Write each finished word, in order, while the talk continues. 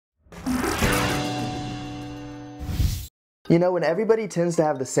You know, when everybody tends to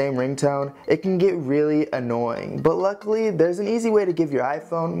have the same ringtone, it can get really annoying, but luckily there's an easy way to give your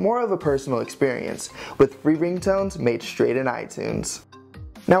iPhone more of a personal experience with free ringtones made straight in iTunes.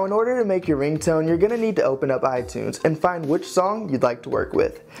 Now, in order to make your ringtone, you're going to need to open up iTunes and find which song you'd like to work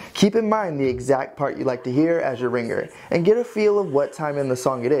with. Keep in mind the exact part you'd like to hear as your ringer, and get a feel of what time in the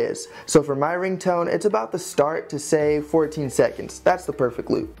song it is. So for my ringtone, it's about the start to say 14 seconds. That's the perfect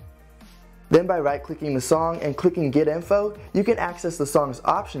loop. Then by right-clicking the song and clicking Get Info, you can access the song's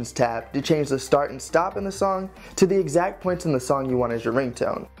Options tab to change the start and stop in the song to the exact points in the song you want as your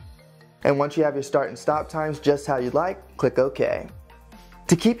ringtone. And once you have your start and stop times just how you'd like, click OK.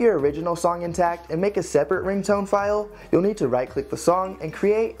 To keep your original song intact and make a separate ringtone file, you'll need to right-click the song and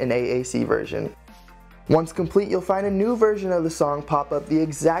create an AAC version. Once complete, you'll find a new version of the song pop up the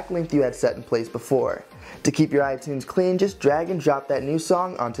exact length you had set in place before. To keep your iTunes clean, just drag and drop that new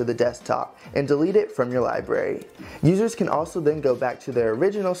song onto the desktop and delete it from your library. Users can also then go back to their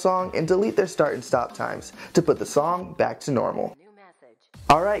original song and delete their start and stop times to put the song back to normal.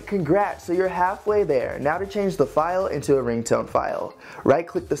 Alright, congrats, so you're halfway there. Now to change the file into a ringtone file.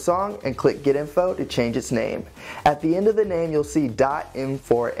 Right-click the song and click Get Info to change its name. At the end of the name you'll see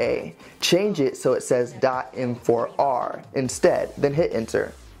 .m4a. Change it so it says .m4r instead, then hit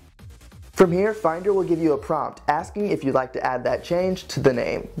enter. From here, Finder will give you a prompt asking if you'd like to add that change to the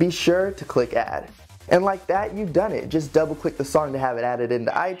name. Be sure to click Add. And like that, you've done it. Just double-click the song to have it added into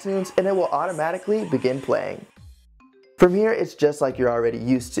iTunes and it will automatically begin playing. From here, it's just like you're already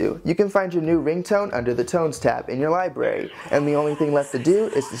used to. You can find your new ringtone under the Tones tab in your library, and the only thing left to do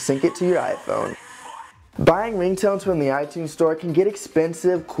is to sync it to your iPhone. Buying ringtones from the iTunes store can get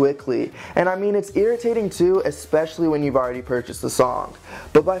expensive quickly, and I mean it's irritating too, especially when you've already purchased the song.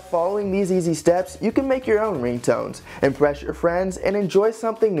 But by following these easy steps, you can make your own ringtones, impress your friends, and enjoy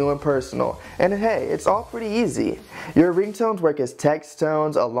something new and personal. And hey, it's all pretty easy. Your ringtones work as text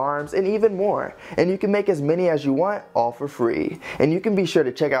tones, alarms, and even more. And you can make as many as you want, all for free. And you can be sure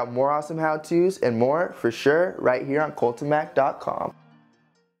to check out more awesome how-tos and more for sure right here on ColtonMac.com.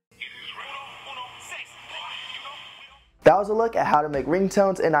 That was a look at how to make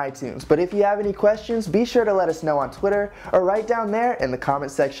ringtones in iTunes, but if you have any questions, be sure to let us know on Twitter or right down there in the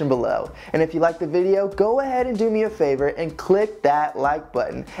comment section below. And if you liked the video, go ahead and do me a favor and click that like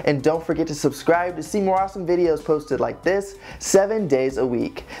button. And don't forget to subscribe to see more awesome videos posted like this 7 days a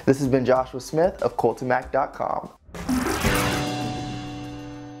week. This has been Joshua Smith of ColtonMac.com.